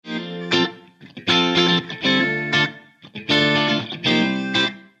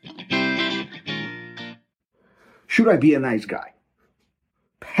Should I be a nice guy?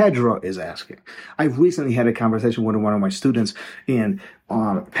 Pedro is asking. I've recently had a conversation with one of my students, and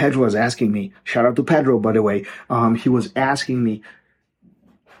Pedro was asking me, shout out to Pedro, by the way, he was asking me,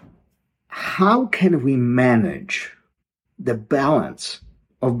 how can we manage the balance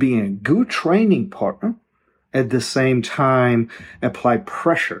of being a good training partner, at the same time apply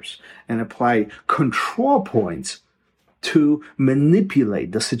pressures and apply control points to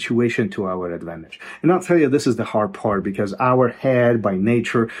manipulate the situation to our advantage? And I'll tell you, this is the hard part, because our head by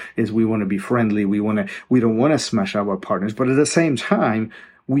nature is we want to be friendly. We don't want to smash our partners, but at the same time,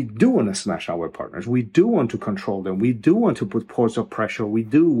 we do want to smash our partners. We do want to control them. We do want to put points of pressure. We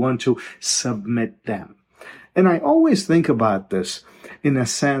do want to submit them. And I always think about this in a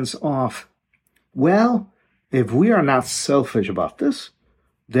sense of, well, if we are not selfish about this,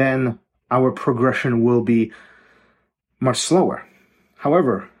 then our progression will be much slower.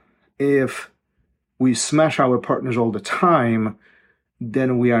 However, if we smash our partners all the time,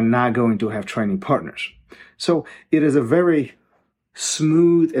 then we are not going to have training partners. So it is a very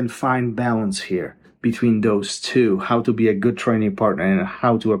smooth and fine balance here between those two, how to be a good training partner and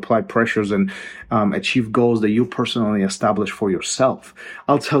how to apply pressures and achieve goals that you personally establish for yourself.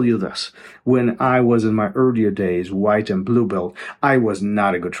 I'll tell you this, when I was in my earlier days, white and blue belt, I was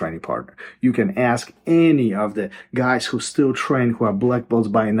not a good training partner. You can ask any of the guys who still train, who are black belts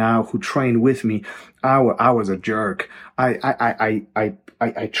by now, who train with me. I was a jerk.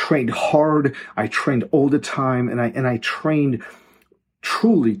 I trained hard. I trained all the time, and I trained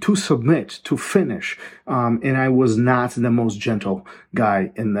truly to submit, to finish. And I was not the most gentle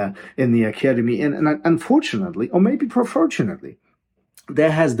guy in the academy. And unfortunately, or maybe fortunately,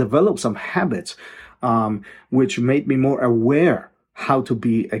 that has developed some habits, which made me more aware how to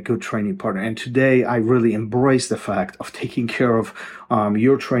be a good training partner. And today I really embrace the fact of taking care of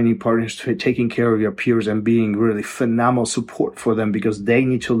your training partners, taking care of your peers, and being really phenomenal support for them, because they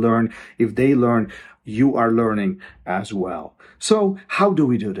need to learn. If they learn, you are learning as well. So how do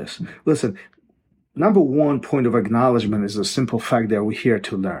we do this? Listen, number one point of acknowledgement is the simple fact that we're here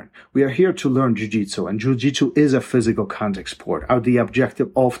to learn. We are here to learn Jiu-Jitsu, and Jiu-Jitsu is a physical contact sport. The objective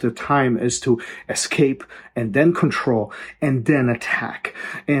of the time is to escape and then control and then attack.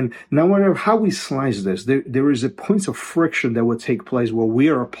 And no matter how we slice this, there is a point of friction that will take place where we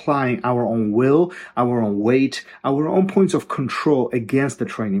are applying our own will, our own weight, our own points of control against the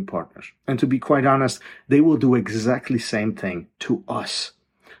training partners. And to be quite honest, they will do exactly the same thing to us.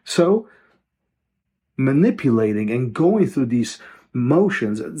 So, manipulating and going through these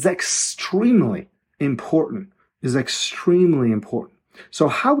motions is extremely important. So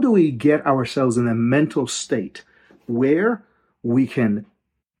how do we get ourselves in a mental state where we can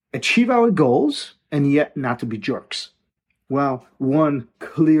achieve our goals and yet not to be jerks? Well, one,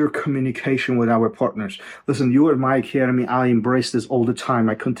 clear communication with our partners. Listen, you are my academy. I embrace this all the time.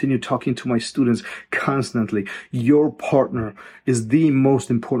 I continue talking to my students constantly. Your partner is the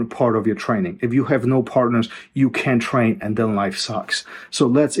most important part of your training. If you have no partners, you can't train, and then life sucks. So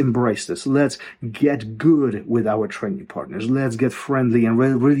let's embrace this. Let's get good with our training partners. Let's get friendly and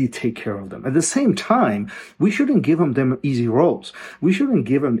really take care of them. At the same time, we shouldn't give them easy roles. We shouldn't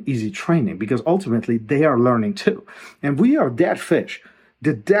give them easy training, because ultimately they are learning too. And we are dead fish.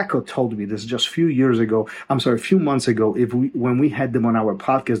 The Deco told me this just a few months ago, when we had them on our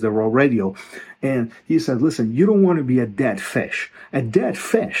podcast, the Raw Radio, and he said, listen, you don't want to be a dead fish. A dead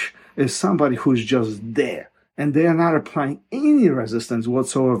fish is somebody who's just there, and they are not applying any resistance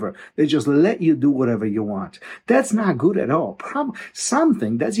whatsoever. They just let you do whatever you want. That's not good at all.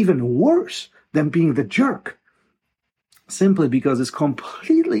 Something that's even worse than being the jerk, simply because it's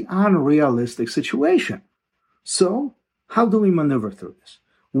completely unrealistic situation. So, how do we maneuver through this?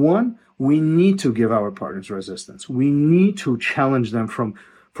 One, we need to give our partners resistance. We need to challenge them from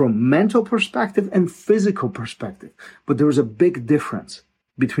mental perspective and physical perspective. But there is a big difference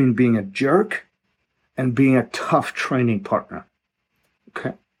between being a jerk and being a tough training partner.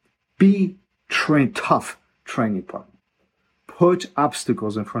 Okay? Be tough training partner. Put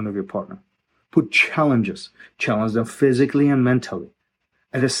obstacles in front of your partner. Put challenges. Challenge them physically and mentally.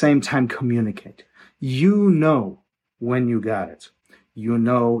 At the same time, communicate. You know when you got it.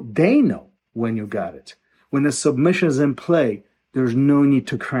 They know when you got it. When the submission is in play, there's no need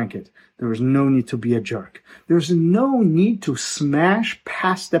to crank it. There is no need to be a jerk. There's no need to smash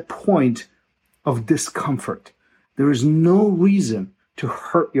past the point of discomfort. There is no reason to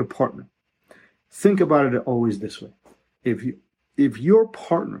hurt your partner. Think about it always this way. If your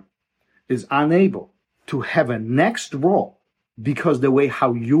partner is unable to have a next roll because the way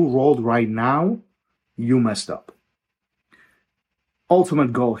how you rolled right now, you messed up.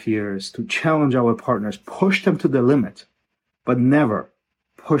 ultimate goal here is to challenge our partners, push them to the limit, but never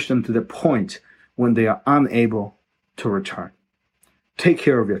push them to the point when they are unable to return. Take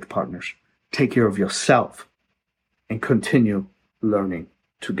care of your partners, take care of yourself, and continue learning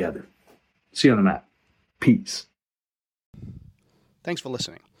together. See you on the mat. Peace. Thanks for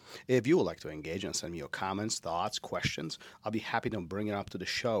listening. If you would like to engage and send me your comments, thoughts, questions, I'll be happy to bring it up to the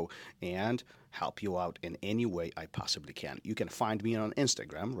show and help you out in any way I possibly can. You can find me on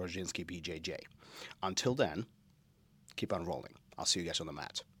Instagram, RodzińskiBJJ. Until then, keep on rolling. I'll see you guys on the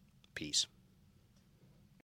mat. Peace.